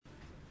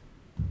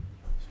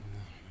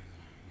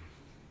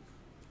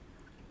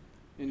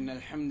إن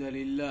الحمد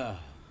لله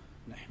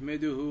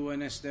نحمده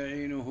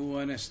ونستعينه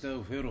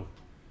ونستغفره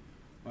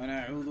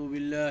ونعوذ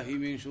بالله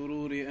من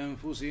شرور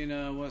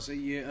أنفسنا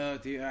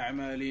وسيئات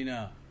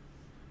أعمالنا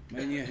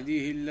من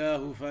يهديه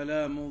الله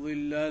فلا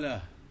مضل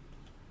له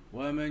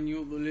ومن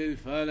يضلل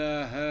فلا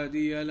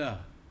هادي له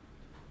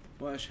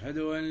وأشهد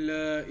أن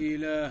لا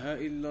إله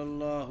إلا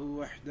الله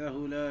وحده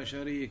لا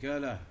شريك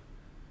له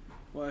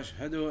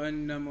وأشهد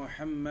أن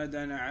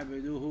محمدا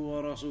عبده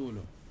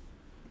ورسوله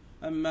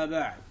أما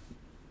بعد.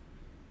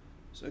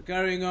 So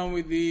carrying on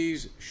with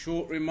these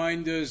short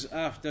reminders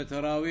after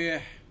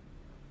Taraweeh,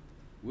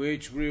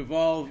 which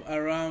revolve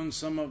around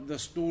some of the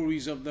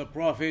stories of the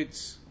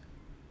prophets.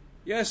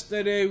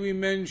 Yesterday we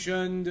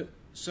mentioned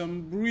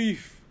some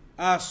brief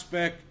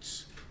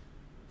aspects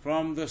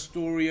from the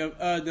story of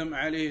Adam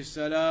alayhi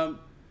salam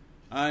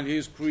and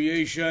his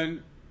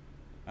creation,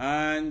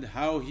 and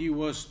how he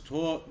was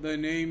taught the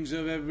names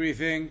of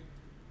everything,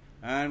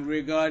 and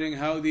regarding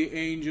how the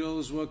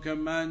angels were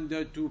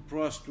commanded to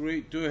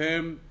prostrate to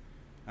him,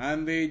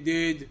 and they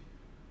did.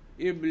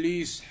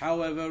 Iblis,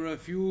 however,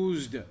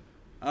 refused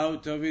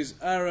out of his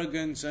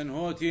arrogance and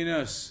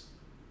haughtiness,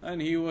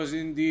 and he was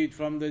indeed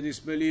from the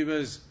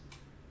disbelievers.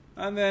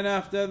 And then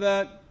after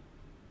that,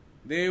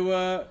 they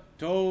were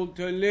told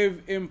to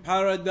live in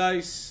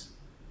paradise,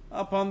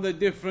 upon the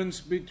difference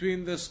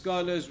between the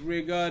scholars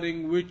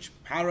regarding which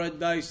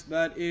paradise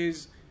that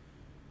is.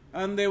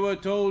 And they were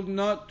told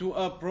not to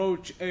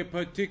approach a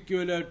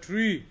particular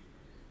tree.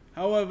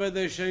 However,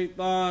 the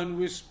shaitan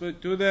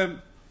whispered to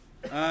them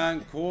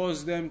and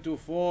caused them to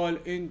fall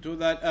into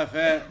that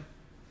affair.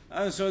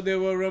 And so they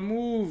were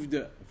removed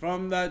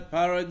from that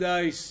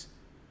paradise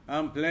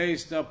and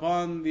placed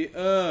upon the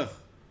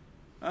earth.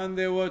 And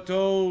they were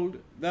told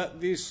that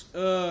this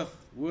earth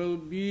will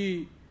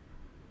be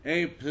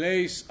a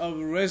place of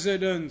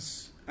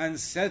residence and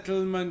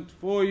settlement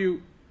for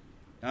you,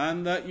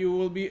 and that you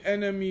will be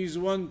enemies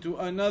one to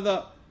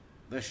another,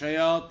 the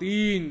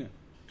shayateen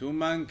to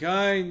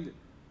mankind,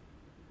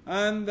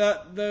 and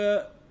that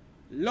the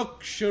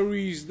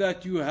luxuries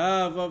that you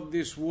have of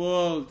this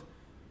world,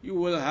 you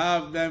will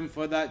have them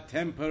for that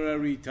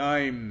temporary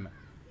time.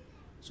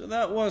 So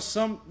that was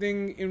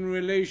something in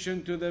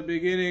relation to the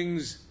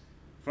beginnings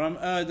from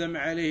Adam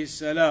alayhi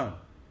salam.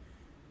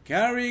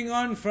 Carrying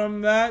on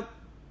from that,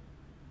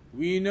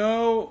 we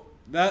know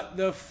that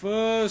the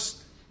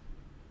first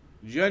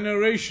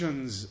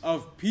generations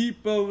of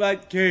people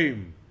that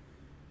came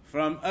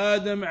from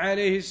Adam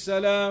alayhi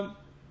salam,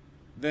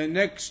 the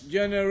next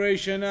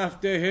generation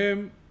after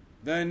him,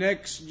 the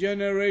next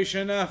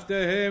generation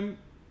after him,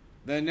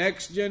 the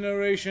next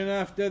generation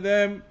after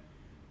them,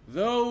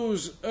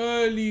 those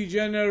early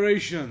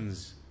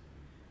generations,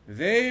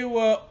 they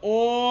were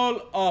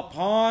all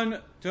upon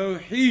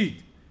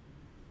Tawheed.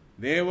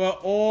 They were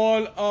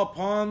all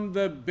upon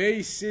the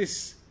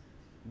basis,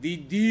 the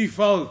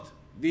default,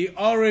 the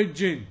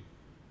origin,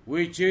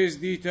 which is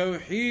the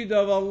Tawheed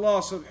of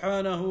Allah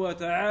subhanahu wa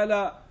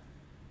ta'ala.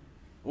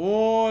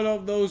 All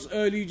of those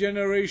early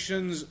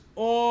generations,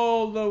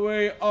 all the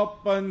way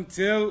up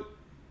until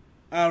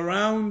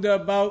around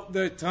about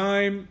the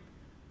time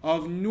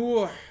of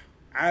Nuh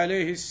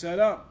alayhi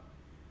salam.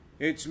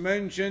 It's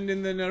mentioned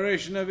in the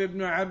narration of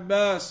Ibn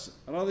Abbas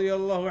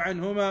radiyallahu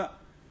anhuma,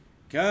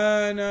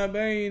 كان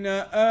بين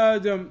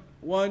آدم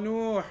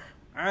ونوح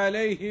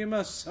عليهما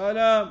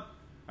السلام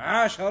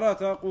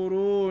 10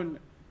 قرون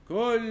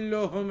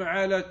كلهم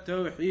على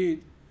التوحيد.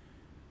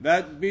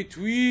 That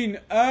between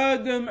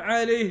Adam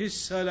alayhi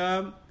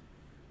salam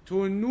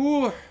to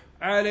Nuh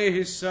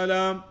alayhi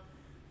salam,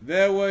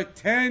 there were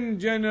 10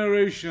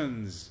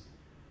 generations.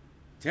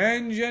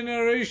 10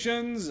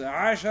 generations, 10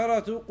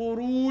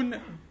 قرون.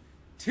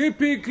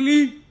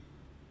 Typically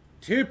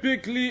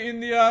in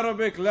the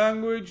Arabic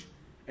language,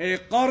 a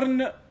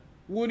qarn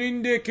would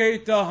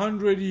indicate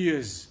 100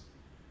 years.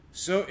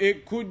 So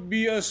it could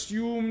be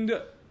assumed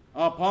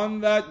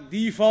upon that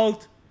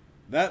default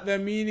that the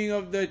meaning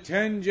of the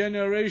 10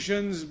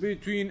 generations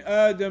between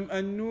Adam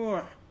and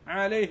Nuh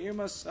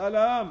alayhim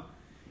as-salam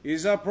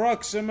is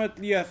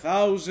approximately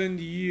 1,000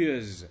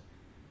 years.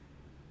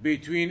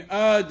 Between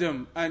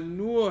Adam and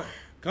Nuh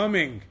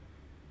coming,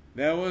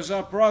 there was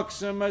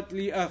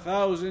approximately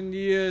 1,000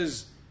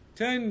 years,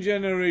 10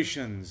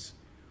 generations.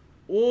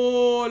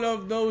 All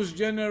of those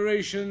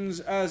generations,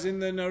 as in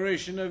the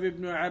narration of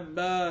Ibn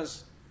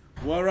Abbas,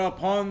 were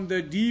upon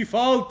the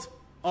default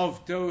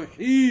of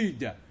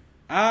Tawheed,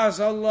 as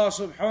Allah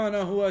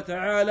subhanahu wa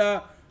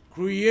ta'ala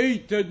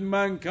created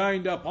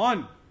mankind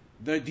upon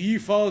the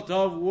default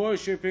of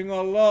worshipping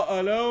Allah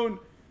alone,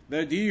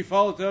 the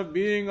default of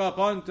being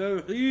upon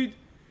Tawheed.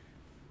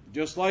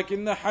 Just like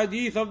in the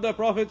hadith of the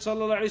Prophet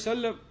sallallahu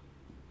alaihi wasallam,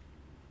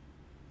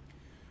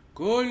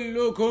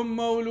 كلكم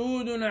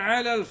مولود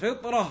على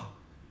الفطرة.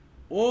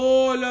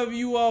 All of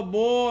you are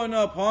born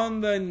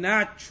upon the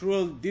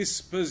natural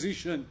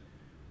disposition,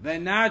 the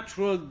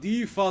natural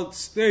default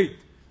state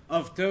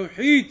of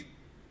Tawheed.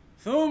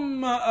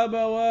 ثم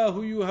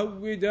أبواه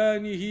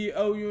يهودانه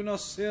أو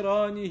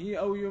ينصرانه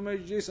أو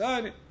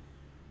يمجسانه.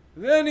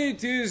 Then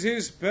it is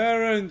his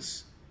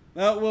parents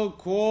that will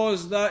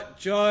cause that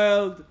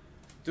child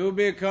to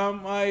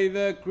become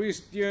either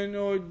Christian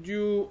or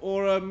Jew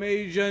or a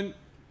Asian.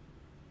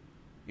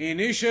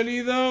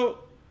 Initially though,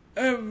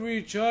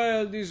 every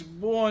child is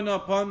born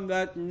upon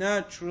that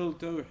natural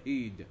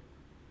Tawheed.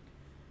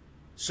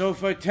 So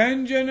for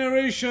 10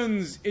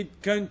 generations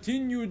it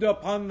continued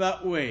upon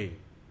that way,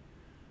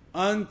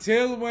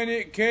 until when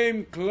it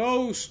came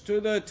close to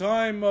the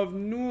time of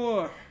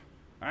Nuh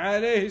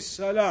alayhi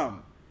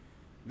salam,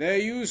 there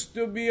used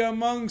to be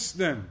amongst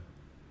them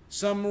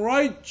some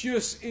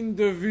righteous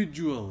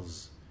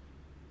individuals.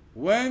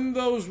 When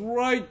those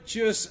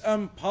righteous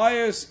and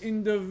pious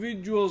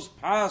individuals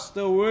passed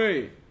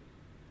away,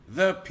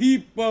 the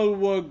people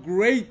were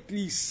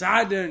greatly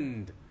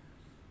saddened.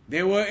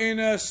 They were in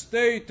a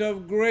state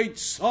of great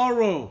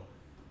sorrow,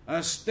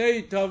 a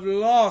state of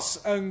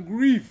loss and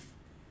grief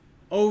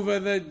over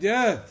the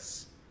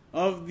deaths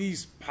of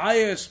these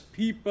pious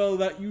people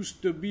that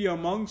used to be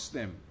amongst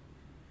them.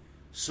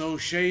 So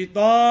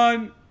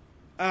Shaitan,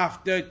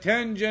 after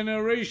 10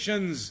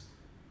 generations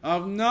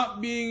of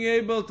not being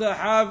able to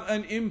have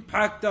an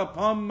impact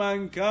upon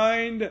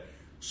mankind,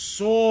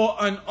 saw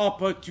an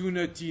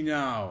opportunity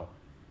now.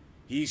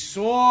 He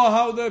saw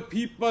how the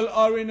people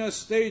are in a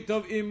state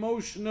of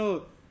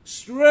emotional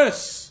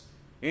stress,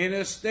 in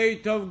a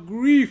state of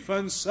grief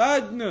and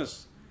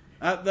sadness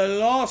at the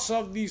loss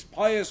of these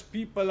pious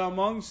people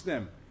amongst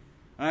them.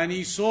 And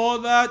he saw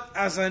that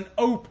as an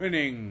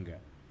opening.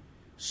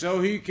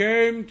 So he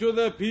came to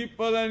the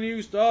people and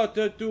he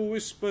started to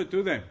whisper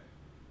to them.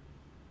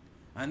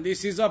 And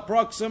this is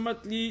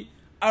approximately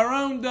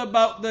around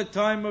about the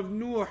time of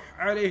Nuh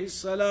alayhi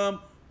salam,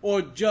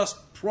 or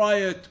just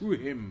prior to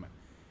him.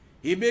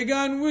 He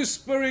began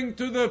whispering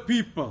to the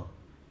people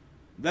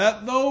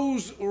that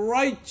those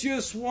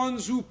righteous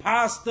ones who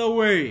passed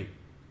away,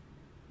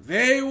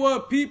 they were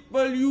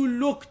people you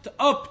looked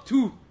up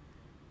to,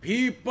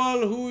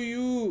 people who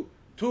you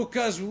took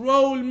as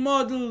role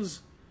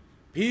models,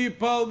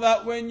 people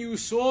that when you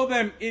saw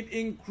them it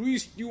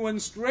increased you and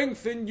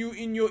strengthened you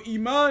in your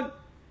iman.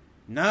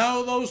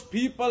 Now those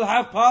people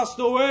have passed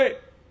away.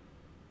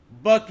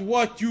 But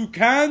what you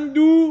can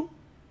do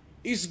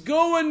is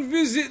go and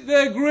visit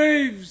their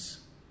graves.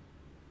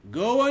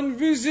 Go and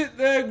visit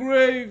their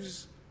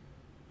graves.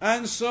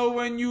 And so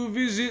when you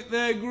visit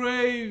their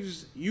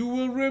graves, you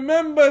will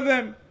remember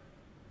them.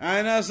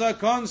 And as a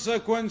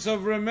consequence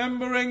of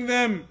remembering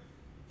them,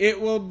 it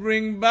will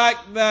bring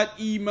back that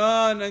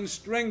iman and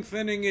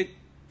strengthening it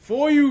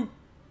for you.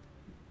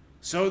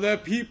 So the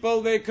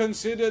people, they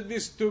considered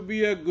this to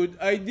be a good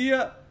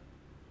idea.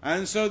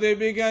 And so they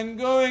began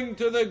going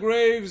to the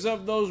graves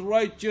of those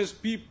righteous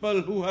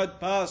people who had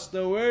passed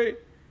away.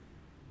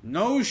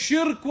 No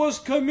shirk was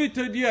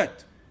committed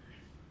yet.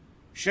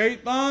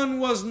 Shaitan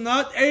was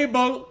not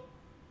able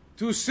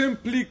to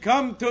simply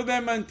come to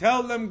them and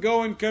tell them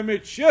go and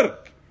commit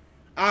shirk.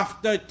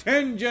 After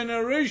 10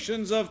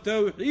 generations of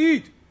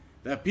Tawheed,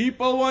 the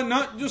people were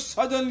not just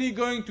suddenly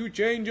going to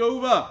change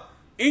over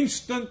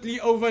instantly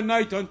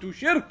overnight onto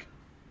shirk.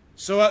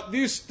 So at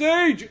this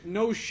stage,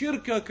 no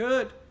shirk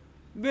occurred.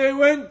 They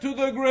went to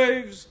the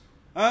graves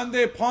and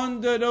they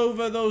pondered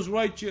over those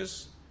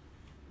righteous.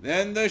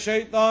 Then the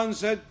Shaitan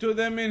said to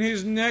them in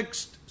his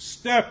next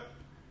step,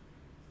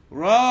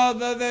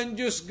 rather than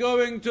just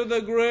going to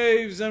the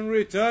graves and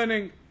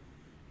returning,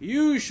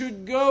 you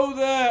should go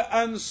there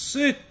and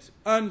sit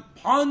and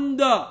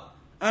ponder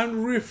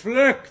and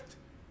reflect.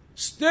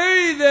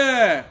 Stay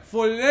there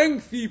for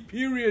lengthy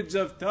periods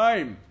of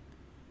time,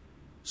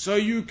 so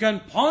you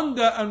can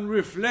ponder and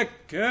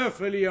reflect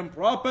carefully and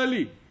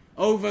properly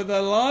over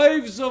the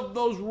lives of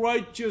those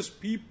righteous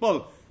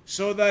people,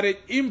 so that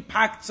it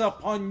impacts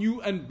upon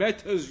you and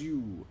betters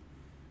you.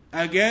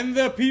 Again,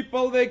 the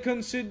people, they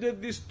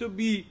considered this to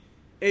be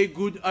a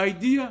good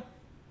idea.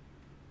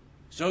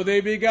 So they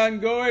began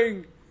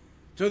going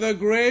to the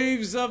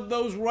graves of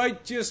those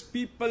righteous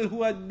people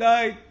who had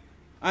died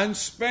and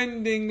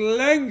spending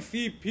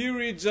lengthy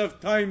periods of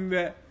time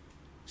there,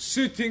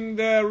 sitting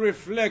there,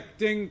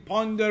 reflecting,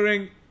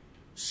 pondering.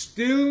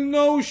 Still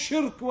no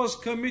shirk was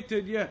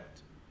committed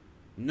yet.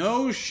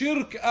 No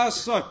shirk as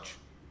such.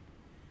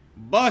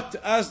 But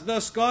as the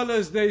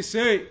scholars, they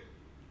say,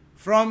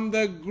 from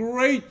the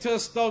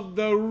greatest of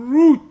the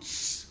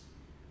roots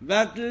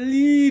that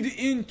lead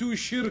into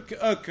shirk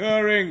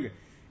occurring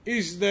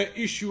is the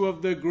issue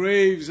of the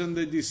graves and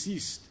the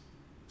deceased.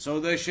 So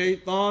the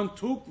Shaitan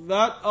took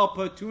that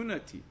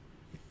opportunity.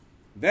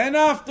 Then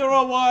after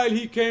a while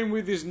he came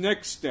with his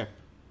next step.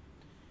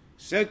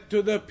 Said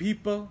to the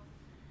people,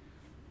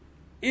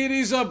 it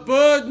is a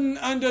burden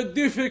and a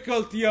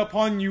difficulty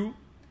upon you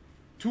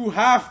to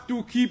have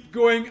to keep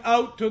going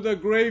out to the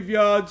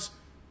graveyards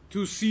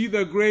to see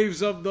the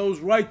graves of those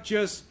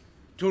righteous,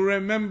 to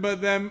remember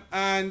them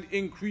and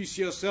increase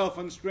yourself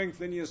and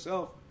strengthen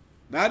yourself.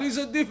 That is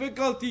a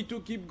difficulty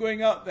to keep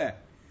going out there.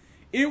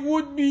 It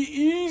would be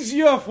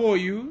easier for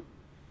you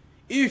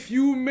if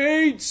you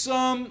made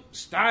some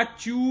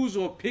statues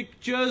or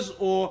pictures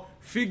or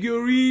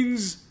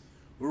figurines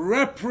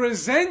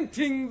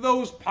representing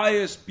those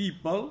pious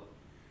people,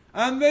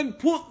 and then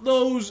put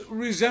those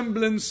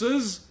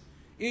resemblances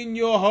in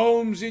your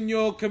homes, in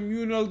your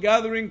communal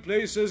gathering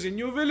places, in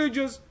your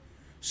villages.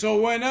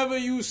 So whenever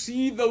you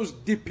see those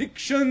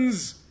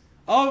depictions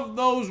of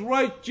those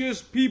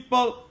righteous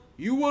people,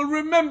 you will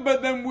remember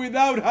them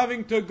without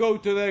having to go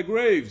to their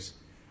graves.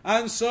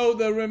 And so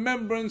the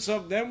remembrance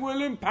of them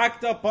will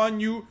impact upon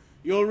you.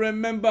 You'll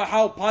remember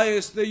how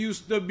pious they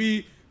used to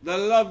be, the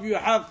love you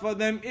have for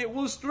them. It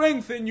will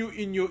strengthen you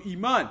in your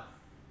iman.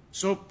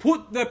 So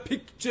put the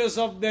pictures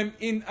of them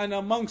in and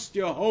amongst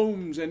your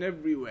homes and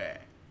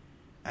everywhere.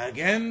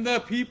 Again, the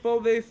people,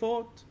 they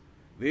thought,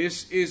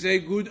 this is a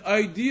good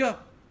idea,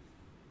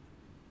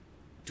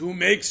 to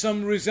make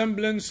some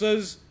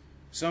resemblances,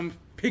 some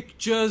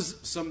pictures,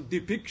 some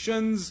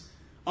depictions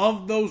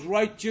of those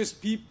righteous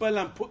people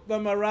and put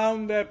them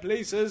around their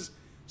places,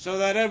 so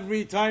that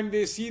every time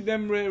they see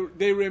them,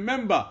 they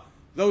remember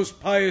those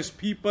pious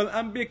people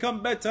and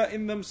become better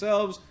in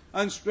themselves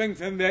and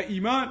strengthen their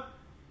iman.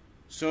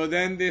 So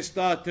then they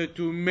started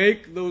to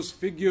make those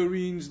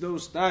figurines,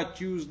 those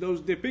statues,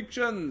 those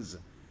depictions,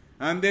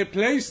 and they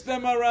placed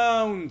them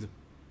around.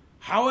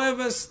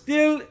 However,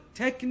 still,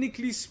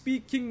 technically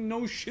speaking,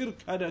 no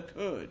shirk had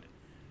occurred.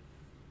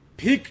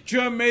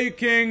 Picture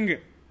making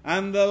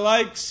and the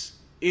likes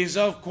is,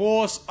 of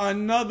course,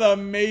 another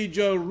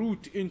major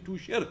route into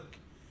shirk.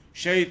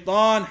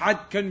 Shaitan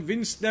had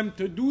convinced them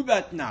to do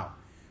that now,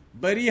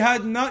 but he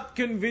had not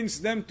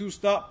convinced them to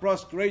start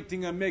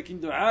prostrating and making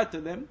dua to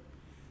them.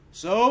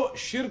 So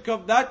shirk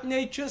of that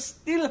nature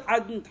still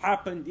hadn't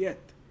happened yet.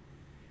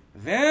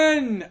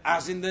 Then,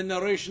 as in the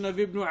narration of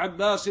Ibn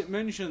Abbas, it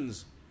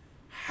mentions,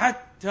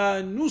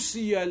 حَتَّى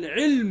نُسِيَ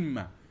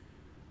الْعِلْمِ,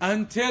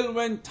 until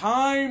when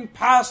time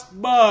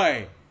passed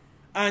by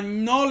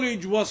and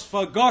knowledge was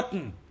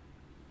forgotten.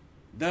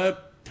 The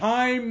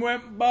time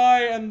went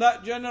by and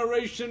that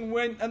generation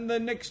went and the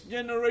next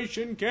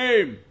generation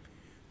came.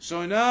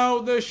 So now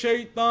the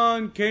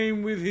shaitan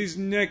came with his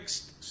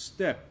next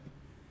step.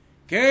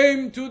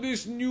 Came to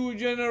this new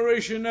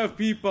generation of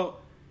people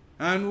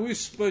and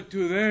whispered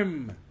to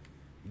them,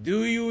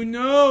 do you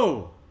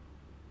know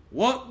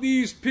what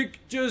these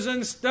pictures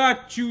and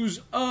statues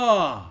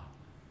are?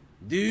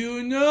 Do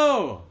you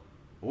know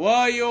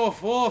why your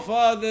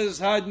forefathers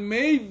had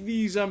made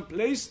these and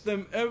placed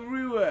them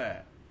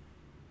everywhere?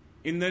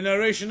 In the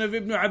narration of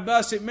Ibn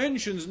Abbas it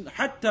mentions,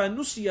 حَتَّى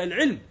نُسِيَ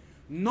الْعِلْمِ,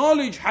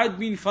 knowledge had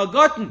been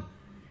forgotten.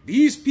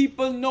 These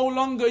people no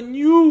longer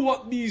knew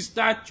what these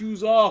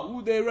statues are,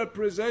 who they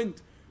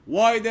represent,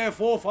 why their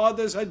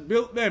forefathers had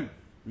built them.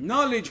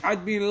 Knowledge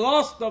had been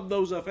lost of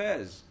those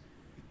affairs.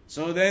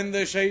 So then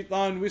the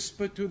shaitan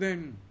whispered to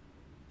them,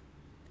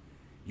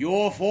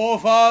 your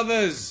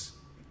forefathers,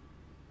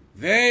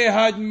 they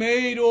had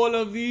made all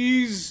of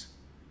these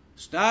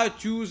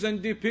statues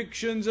and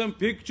depictions and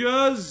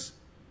pictures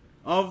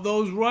of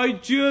those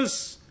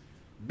righteous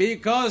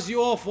because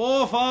your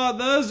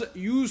forefathers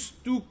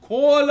used to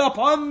call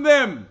upon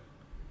them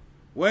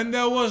when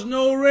there was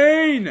no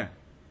rain.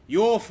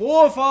 Your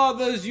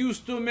forefathers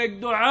used to make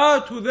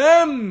dua to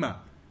them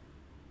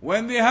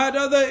when they had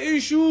other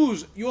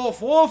issues. Your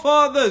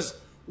forefathers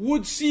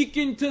would seek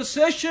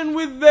intercession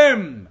with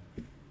them.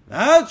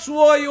 That's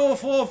why your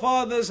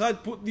forefathers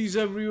had put these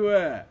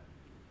everywhere.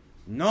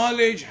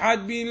 Knowledge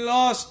had been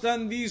lost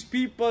and these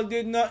people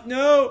did not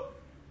know.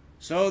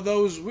 So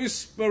those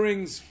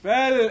whisperings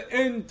fell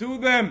into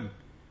them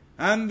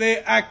and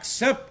they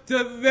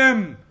accepted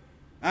them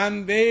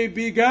and they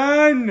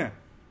began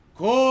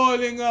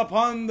calling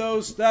upon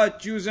those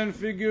statues and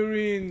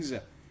figurines,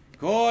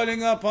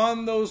 calling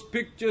upon those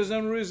pictures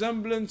and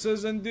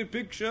resemblances and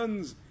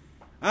depictions,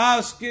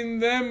 asking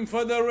them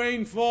for the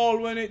rainfall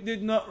when it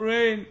did not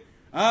rain,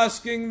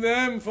 asking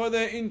them for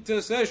their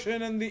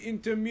intercession and the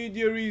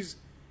intermediaries.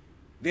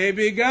 They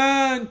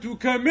began to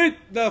commit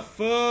the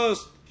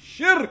first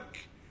shirk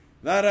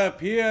that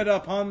appeared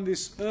upon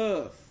this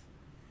earth.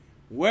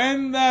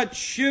 When that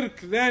shirk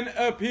then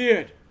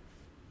appeared,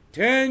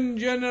 10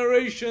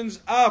 generations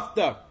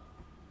after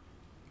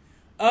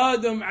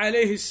Adam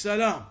alayhi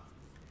salam,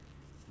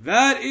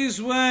 that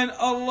is when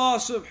Allah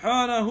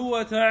subhanahu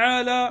wa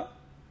ta'ala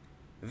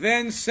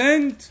then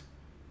sent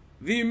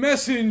the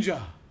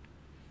messenger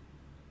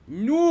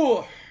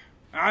Nuh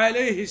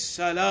alayhi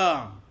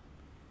salam.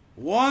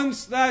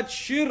 Once that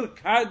shirk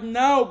had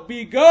now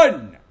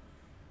begun,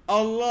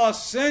 Allah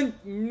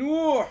sent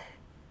Nuh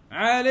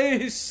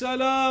alayhi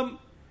salam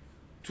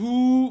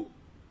to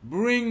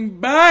bring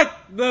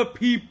back the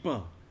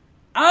people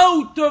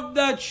out of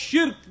that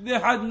shirk they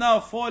had now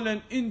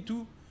fallen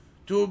into,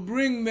 to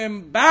bring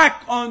them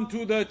back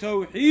onto the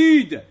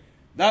tawheed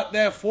that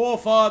their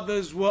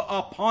forefathers were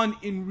upon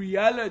in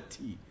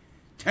reality.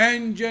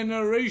 10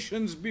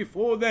 generations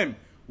before them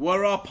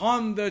were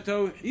upon the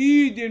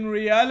tawheed in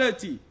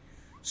reality.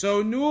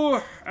 So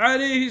Nuh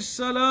alayhi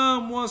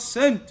salam was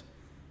sent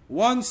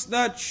once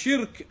that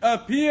shirk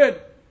appeared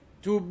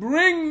to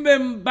bring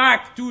them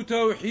back to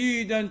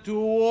tawheed and to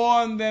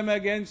warn them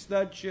against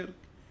that shirk.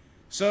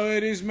 So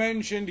it is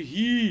mentioned,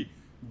 he,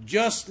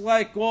 just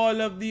like all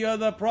of the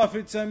other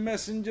prophets and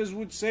messengers,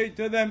 would say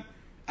to them,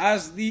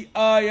 as the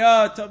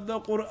ayat of the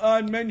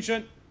Quran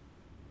mention.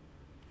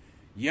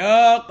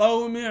 يا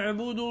قوم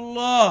اعبدوا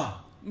الله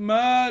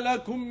ما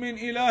لكم من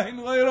إله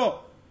غيره.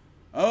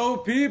 O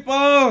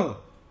people,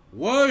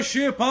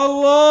 worship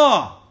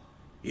Allah.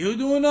 You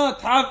do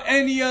not have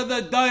any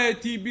other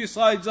deity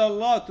besides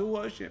Allah to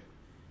worship.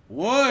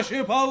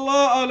 Worship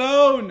Allah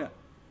alone.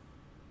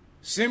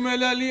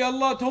 Similarly,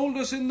 Allah told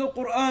us in the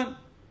Quran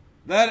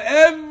that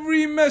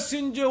every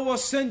messenger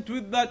was sent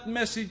with that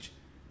message.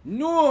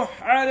 Nuh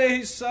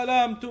alayhi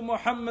salam to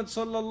Muhammad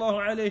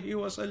sallallahu alayhi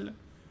wa sallam.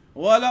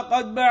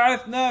 وَلَقَدْ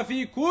بَعَثْنَا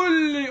فِي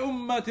كُلِّ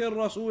أُمَّةٍ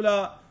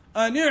رَسُولًا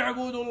أَنِ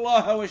اعْبُدُوا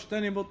اللَّهَ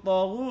وَاجْتَنِبُوا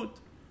الطَّاغُوتَ.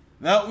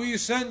 That we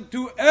sent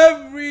to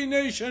every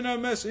nation a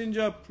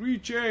messenger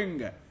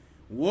preaching,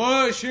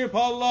 worship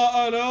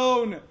Allah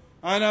alone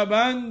and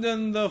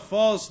abandon the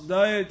false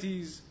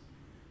deities.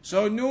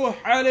 So Nuh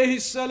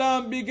alayhi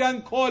salam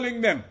began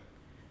calling them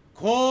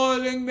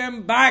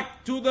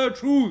back to the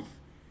truth,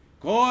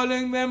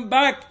 calling them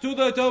back to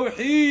the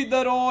tawheed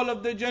that all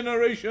of the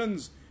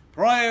generations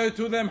prior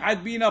to them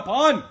had been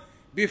upon,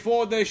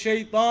 before the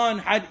shaitan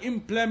had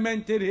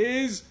implemented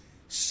his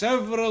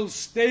several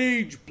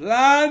stage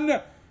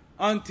plan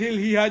until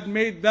he had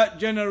made that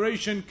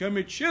generation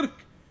commit shirk.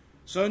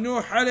 So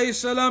Nuh alayhi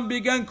salam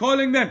began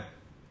calling them.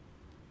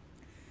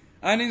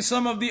 And in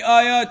some of the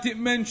ayat it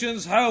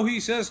mentions how he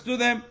says to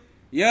them,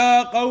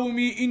 Ya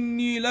qawmi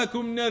inni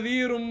lakum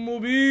nadhirun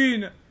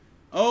mubin.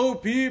 O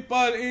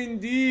people,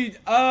 indeed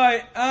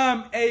I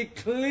am a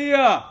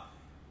clear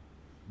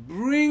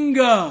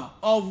bringer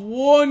of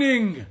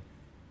warning,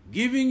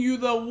 giving you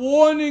the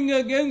warning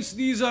against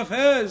these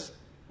affairs.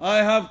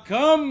 I have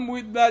come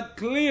with that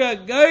clear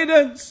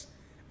guidance.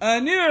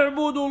 أَنِ اعْبُدُوا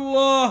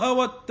اللَّهَ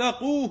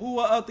وَاتَّقُوهُ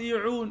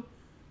وَأَطِيعُونَ.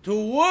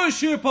 To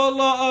worship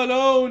Allah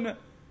alone,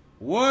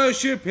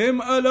 worship Him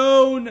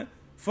alone,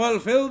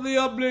 fulfill the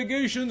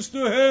obligations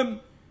to Him,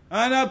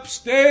 and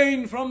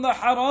abstain from the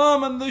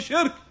haram and the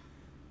shirk,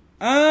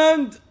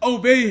 and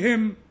obey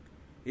Him.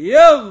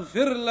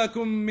 يَغْفِرْ لَكُم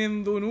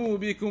مِّن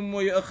ذُنُوبِكُمْ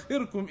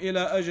وَيَأْخِرْكُمْ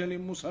إِلَىٰ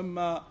أَجَلٍ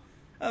مُّسَمًّى.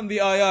 And the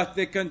ayat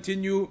they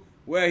continue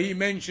where He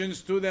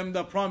mentions to them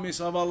the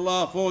promise of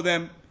Allah for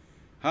them.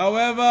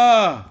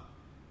 However,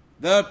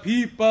 the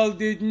people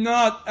did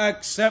not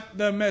accept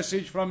the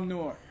message from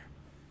Nuh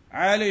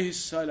alayhi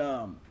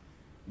salam.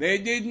 They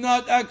did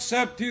not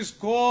accept his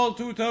call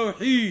to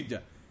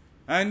Tawheed.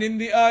 And in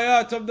the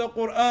ayat of the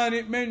Quran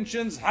it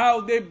mentions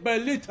how they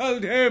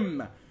belittled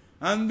him,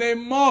 and they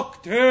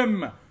mocked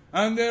him,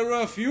 and they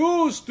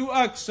refused to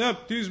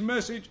accept his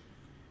message.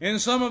 In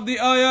some of the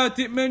ayat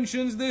it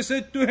mentions they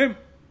said to him,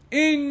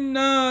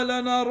 إِنَّا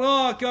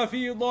لَنَرَاكَ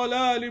فِي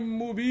ضَلَالٍ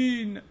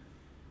مُبِينٍ.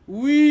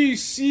 We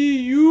see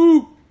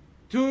you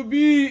to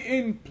be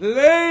in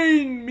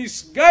plain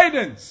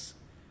misguidance.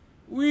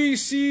 We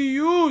see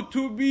you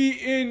to be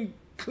in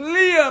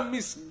clear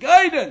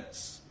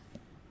misguidance,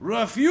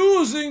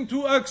 refusing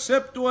to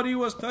accept what he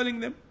was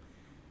telling them.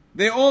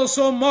 They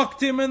also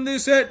mocked him and they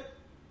said,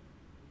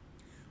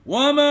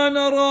 وَمَا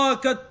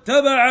نَرَاكَ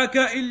اتَّبَعَكَ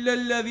إِلَّا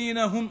الَّذِينَ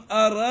هُمْ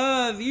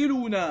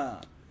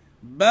أَرَاذِلُنَا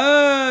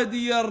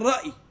بَادِيَ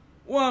الرَّأْيِ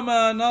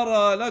وَمَا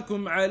نَرَى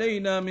لَكُمْ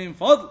عَلَيْنَا مِنْ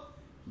فَضْلٍ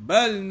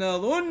بَلْ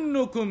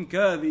نَظُنُّكُمْ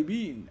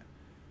كَاذِبِينَ.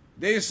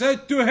 They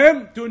said to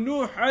him, to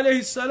Nuh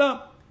alayhi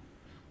salam,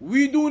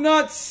 we do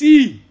not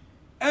see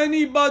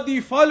anybody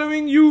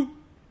following you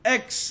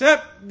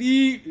except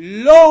the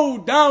low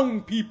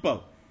down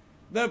people.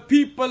 The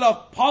people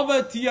of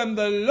poverty and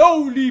the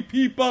lowly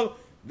people,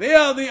 they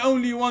are the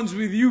only ones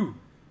with you.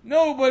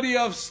 Nobody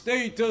of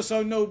status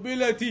or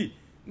nobility,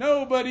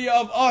 nobody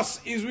of us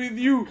is with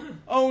you.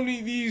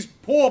 Only these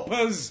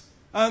paupers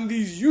and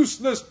these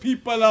useless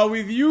people are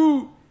with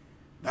you.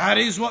 That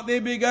is what they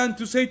began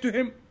to say to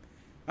him.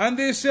 And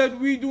they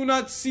said, we do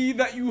not see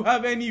that you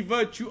have any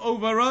virtue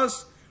over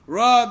us.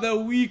 Rather,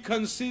 we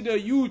consider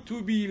you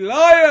to be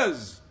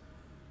liars.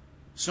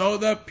 So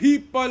the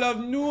people of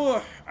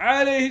Nuh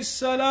alayhi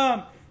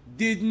salam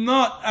did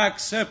not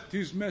accept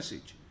his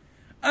message.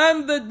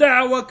 And the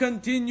da'wah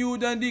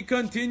continued and he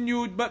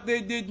continued, but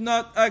they did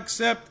not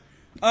accept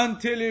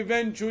until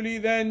eventually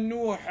then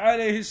Nuh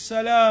alayhi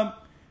salam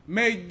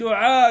made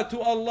dua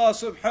to Allah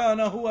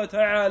subhanahu wa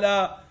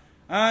ta'ala.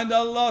 And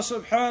Allah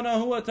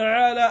subhanahu wa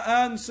ta'ala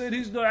answered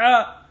his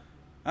dua.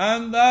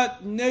 And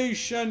that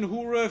nation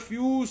who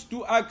refused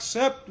to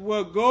accept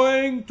were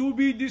going to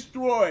be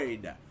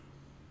destroyed.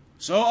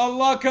 So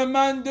Allah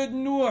commanded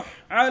Nuh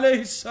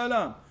alayhi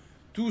salam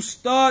to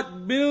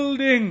start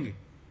building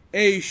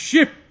a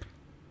ship,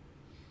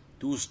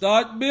 to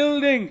start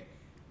building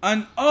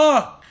an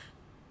ark.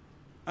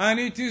 And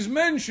it is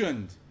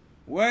mentioned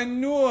when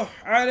Nuh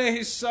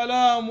alayhi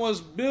salam was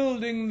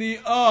building the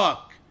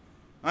ark,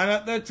 and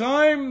at the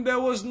time there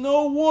was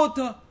no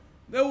water,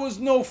 there was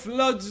no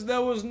floods,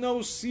 there was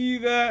no sea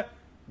there,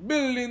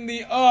 building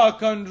the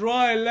ark on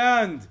dry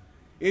land.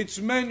 It's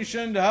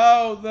mentioned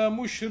how the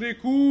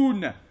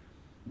mushrikun,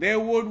 they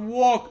would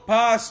walk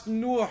past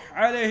Nuh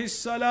alayhi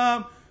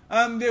salam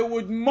and they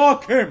would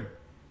mock him.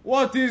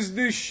 What is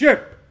this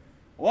ship?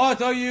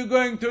 What are you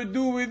going to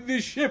do with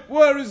this ship?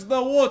 Where is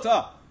the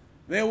water?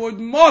 They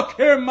would mock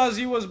him as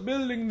he was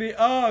building the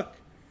ark.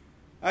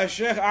 As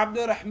Shaykh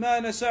Abdul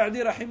Rahman Sa'di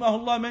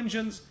rahimahullah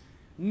mentions,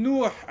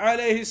 Nuh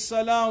alayhi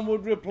salam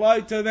would reply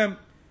to them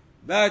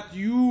that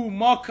you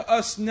mock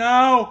us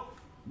now,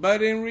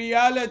 but in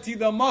reality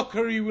the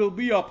mockery will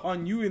be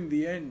upon you in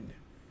the end.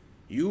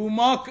 You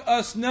mock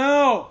us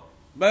now,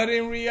 but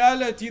in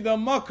reality the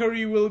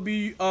mockery will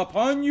be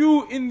upon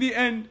you in the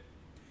end.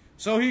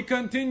 So he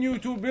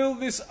continued to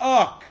build this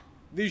ark,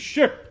 this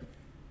ship.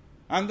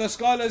 And the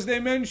scholars, they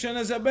mention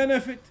as a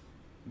benefit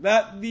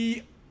that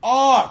the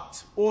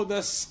art or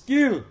the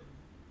skill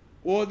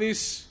or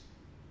this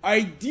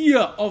idea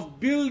of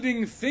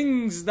building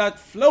things that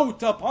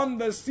float upon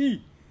the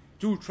sea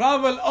to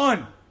travel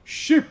on,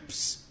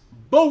 ships,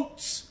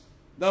 boats.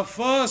 The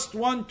first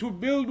one to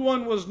build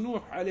one was Nuh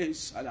alayhi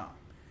salam.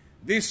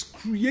 This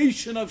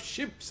creation of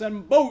ships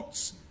and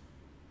boats,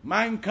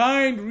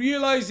 mankind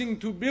realizing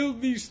to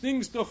build these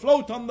things to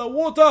float on the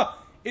water,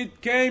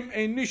 it came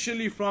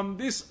initially from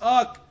this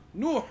ark.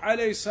 Nuh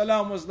alayhi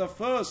salam was the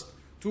first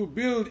to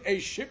build a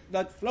ship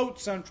that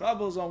floats and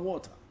travels on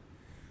water.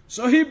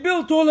 So he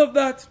built all of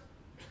that.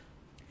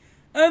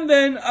 And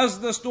then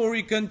as the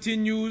story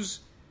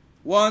continues,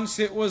 once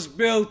it was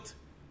built,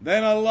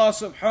 then Allah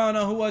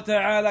subhanahu wa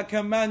ta'ala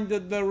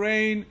commanded the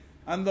rain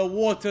and the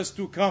waters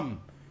to come.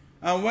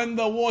 And when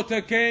the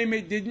water came,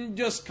 it didn't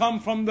just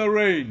come from the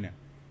rain.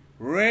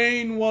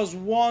 Rain was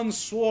one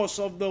source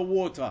of the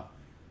water.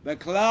 The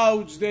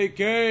clouds, they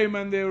came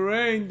and they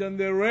rained and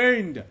they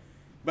rained.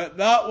 But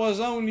that was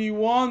only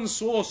one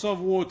source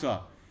of water.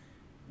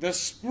 The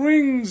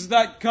springs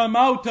that come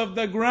out of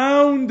the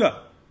ground,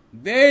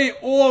 they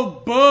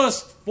all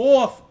burst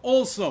forth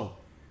also.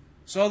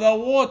 So the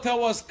water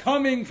was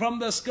coming from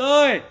the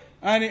sky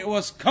and it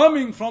was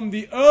coming from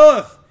the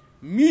earth,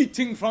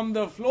 meeting from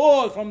the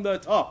floor, from the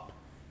top,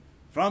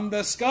 from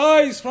the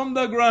skies, from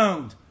the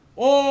ground.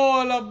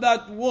 All of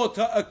that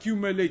water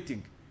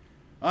accumulating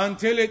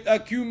until it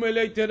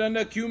accumulated and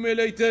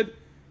accumulated,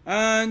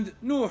 and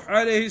Nuh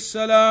alayhi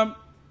salam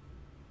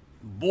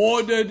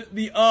boarded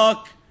the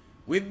ark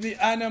with the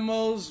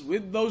animals,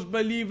 with those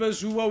believers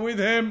who were with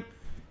him.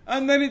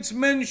 And then it's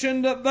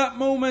mentioned at that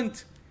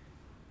moment,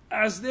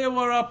 as they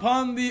were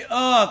upon the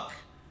ark,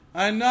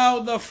 and now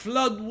the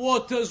flood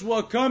waters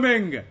were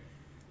coming,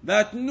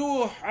 that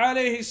Nuh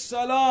alayhi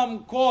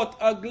salam caught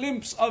a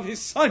glimpse of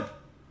his son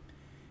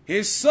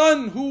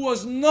who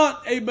was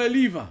not a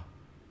believer.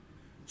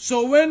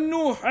 So when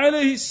Nuh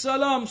alayhi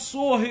salam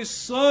saw his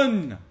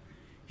son,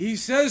 he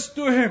says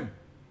to him,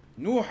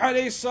 Nuh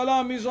alayhi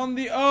salam is on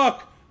the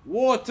ark,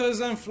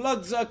 waters and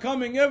floods are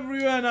coming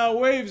everywhere now,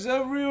 waves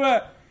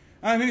everywhere,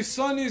 and his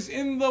son is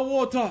in the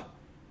water.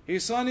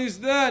 His son is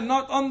there,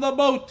 not on the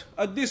boat,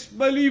 a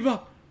disbeliever.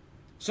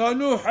 So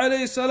Nuh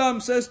alayhi salam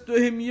says to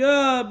him,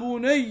 Ya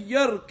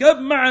bunayya irkab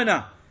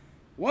ma'ana,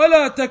 wa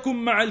la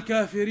takum ma'al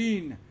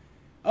kafirin.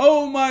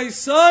 Oh my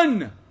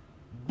son,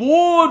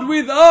 board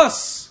with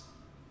us,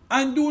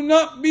 and do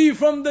not be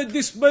from the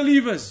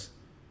disbelievers.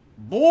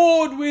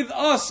 Board with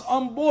us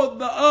on board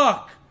the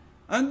ark,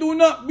 and do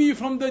not be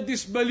from the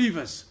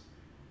disbelievers.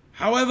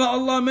 However,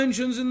 Allah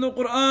mentions in the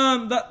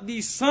Quran that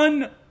the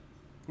son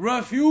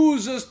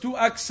refuses to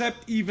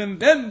accept even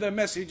then the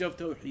message of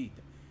Tawheed.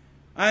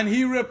 And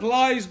he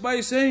replies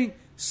by saying,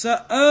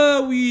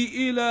 سَآوِي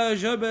إِلَى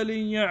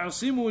جَبَلٍ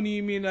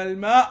يَعْصِمُنِي مِنَ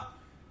الْمَاءِ,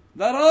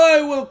 that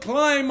I will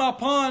climb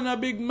upon a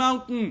big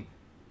mountain.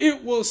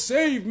 It will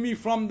save me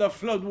from the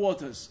flood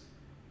waters.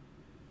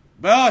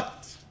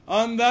 But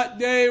on that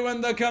day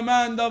when the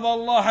command of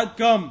Allah had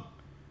come,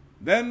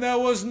 then there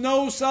was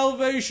no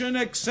salvation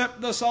except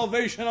the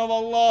salvation of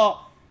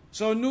Allah.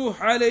 So Nuh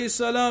alayhi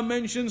salam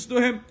mentions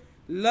to him,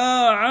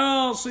 لا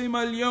عاصم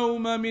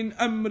اليوم من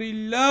أمر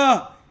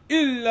الله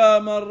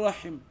إلا من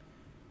رحم.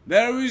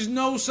 There is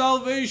no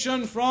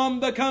salvation from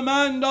the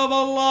command of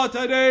Allah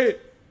today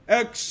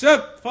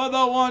except for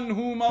the one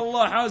whom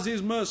Allah has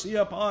His mercy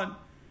upon.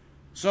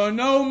 So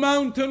no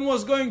mountain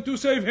was going to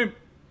save him.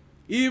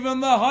 Even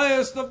the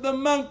highest of the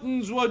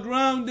mountains were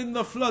drowned in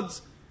the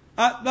floods.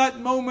 At that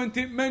moment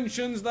it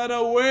mentions that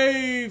a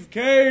wave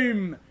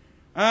came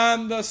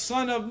and the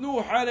son of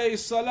Nuh alayhi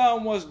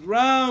salam was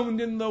drowned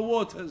in the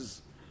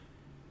waters.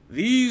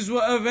 These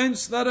were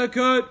events that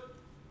occurred.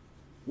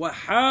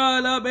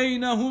 وَحَالَ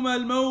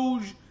بَيْنَهُمَا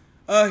الْمَوْجِ,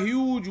 a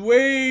huge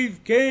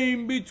wave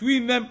came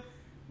between them,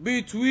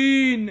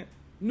 between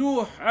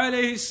Nuh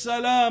alayhi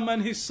salam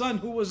and his son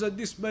who was a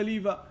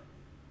disbeliever.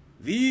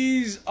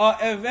 These are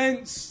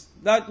events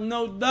that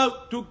no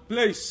doubt took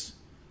place,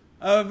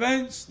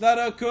 events that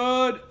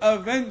occurred,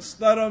 events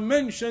that are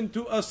mentioned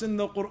to us in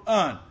the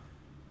Quran.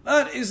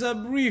 That is a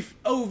brief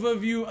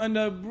overview and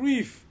a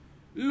brief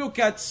look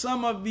at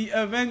some of the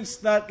events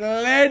that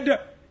led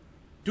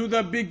to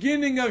the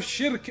beginning of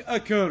shirk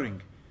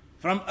occurring.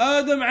 From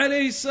Adam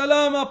alayhi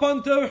salam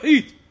upon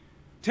Tawheed,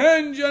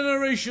 10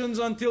 generations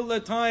until the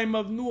time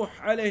of Nuh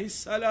alayhi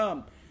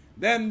salam.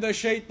 Then the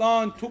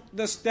shaitan took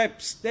the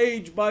steps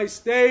stage by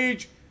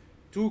stage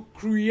to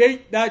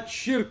create that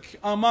shirk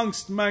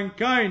amongst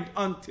mankind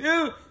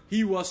until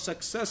he was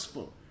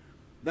successful.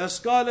 The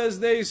scholars,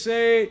 they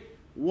say,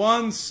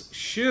 once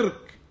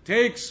shirk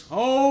takes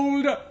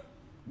hold,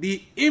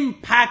 the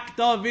impact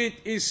of it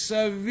is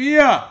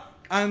severe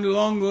and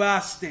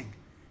long-lasting.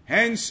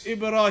 Hence,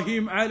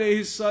 Ibrahim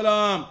alayhi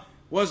salam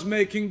was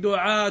making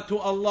dua to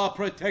Allah,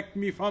 protect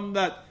me from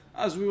that,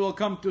 as we will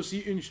come to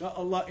see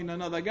inshaAllah in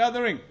another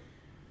gathering.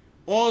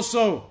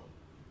 Also,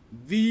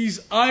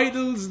 these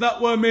idols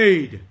that were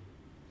made,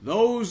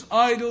 those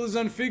idols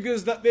and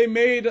figures that they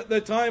made at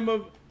the time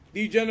of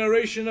the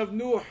generation of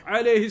Nuh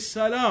alayhi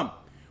salam,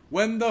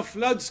 when the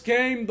floods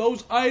came,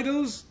 those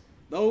idols,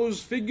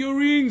 those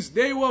figurines,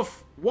 they were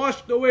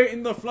washed away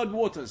in the flood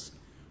waters.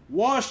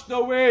 Washed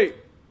away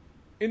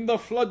in the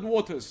flood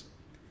waters.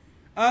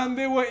 And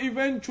they were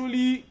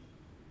eventually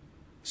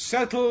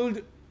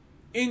settled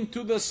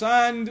into the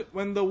sand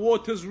when the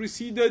waters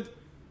receded.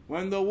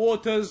 When the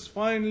waters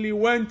finally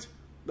went,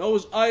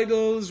 those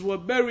idols were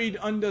buried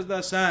under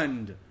the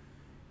sand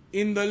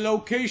in the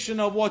location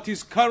of what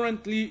is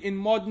currently in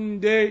modern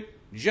day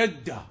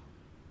Jeddah,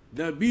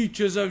 the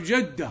beaches of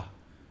Jeddah.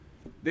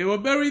 They were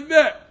buried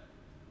there.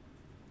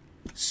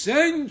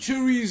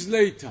 Centuries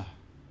later,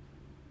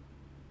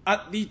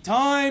 at the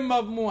time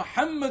of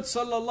Muhammad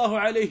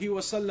sallallahu alayhi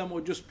wasallam,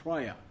 or just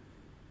prior,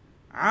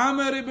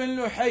 Amr ibn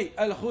Luhay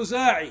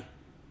al-Khuza'i,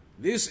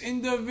 this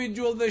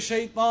individual, the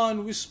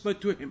shaitan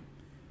whispered to him,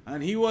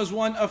 and he was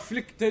one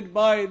afflicted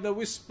by the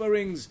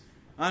whisperings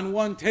and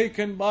one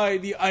taken by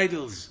the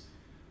idols.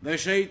 The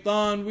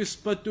shaitan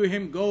whispered to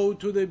him, go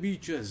to the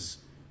beaches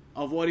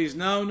of what is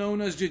now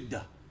known as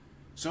Jeddah.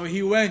 So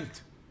he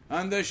went,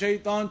 and the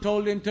shaitan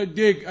told him to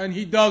dig, and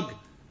he dug,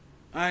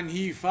 and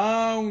he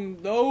found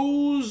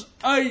those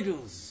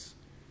idols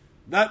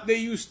that they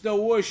used to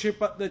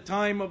worship at the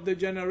time of the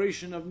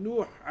generation of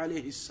Nuh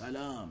alayhi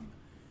salam.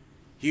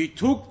 He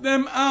took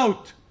them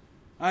out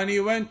and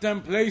he went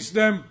and placed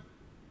them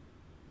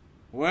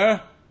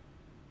where?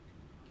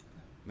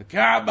 The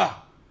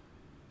Kaaba.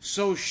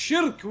 So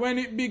shirk, when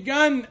it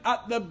began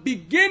at the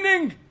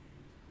beginning,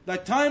 the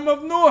time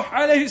of Nuh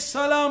alayhi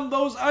salam,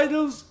 those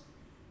idols,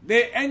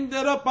 they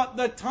ended up at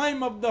the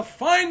time of the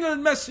final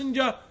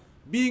messenger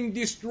being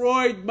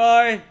destroyed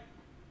by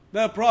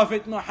the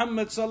Prophet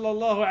Muhammad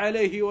sallallahu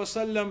alayhi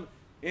wasallam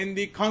in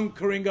the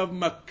conquering of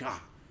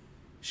Mecca.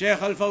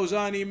 Shaykh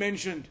al-Fawzani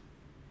mentioned,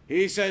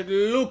 he said,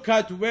 look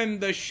at when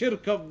the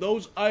shirk of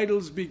those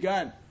idols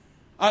began,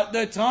 at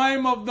the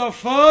time of the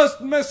first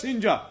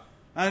messenger,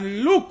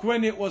 and look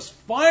when it was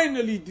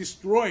finally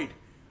destroyed,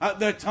 at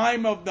the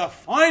time of the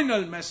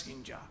final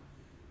messenger.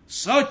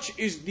 Such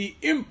is the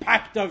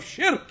impact of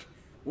shirk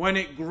when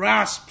it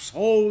grasps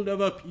hold of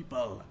a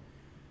people.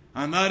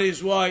 And that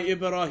is why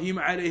Ibrahim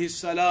alayhi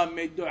salam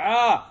made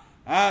dua,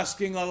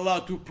 asking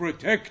Allah to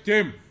protect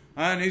him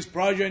and his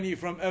progeny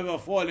from ever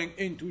falling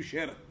into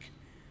shirk.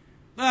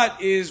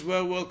 That is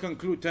where we'll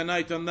conclude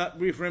tonight on that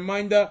brief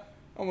reminder,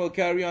 and we'll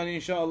carry on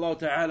inshaAllah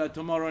ta'ala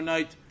tomorrow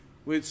night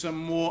with some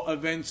more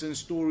events and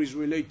stories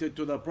related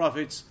to the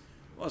prophets.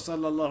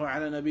 وصلى الله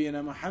على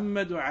نبينا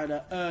محمد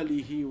وعلى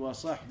آله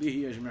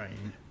وصحبه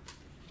أجمعين.